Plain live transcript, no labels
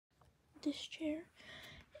this chair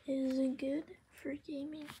is good for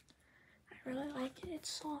gaming. I really like it.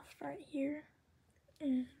 It's soft right here,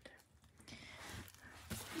 and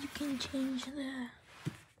you can change the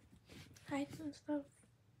height and stuff.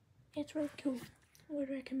 It's really cool. I would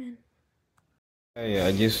recommend. Hey,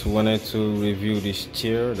 I just wanted to review this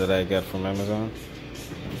chair that I got from Amazon.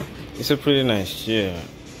 It's a pretty nice chair.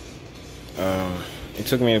 It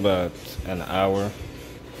took me about an hour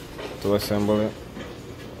to assemble it.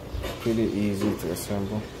 Pretty easy to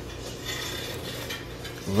assemble.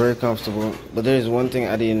 Very comfortable. But there's one thing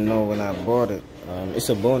I didn't know when I bought it. It's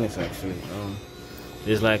a bonus actually.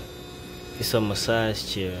 It's a massage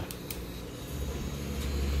chair.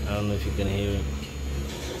 I don't know if you can hear it.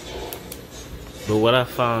 But what I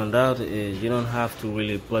found out is you don't have to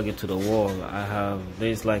really plug it to the wall.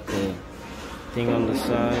 There's like a thing on the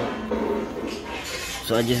side.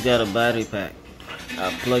 So I just got a battery pack.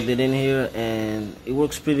 I plugged it in here and it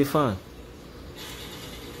works pretty fine.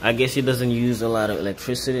 I guess it doesn't use a lot of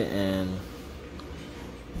electricity, and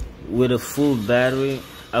with a full battery,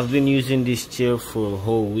 I've been using this chair for a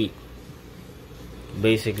whole week.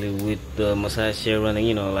 Basically with the massage chair running,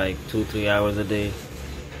 you know, like 2-3 hours a day.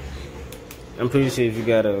 I'm pretty sure if you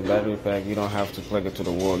got a battery pack, you don't have to plug it to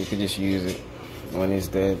the wall. You can just use it. When it's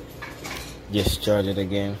dead, just charge it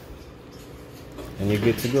again and you're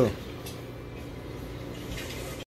good to go.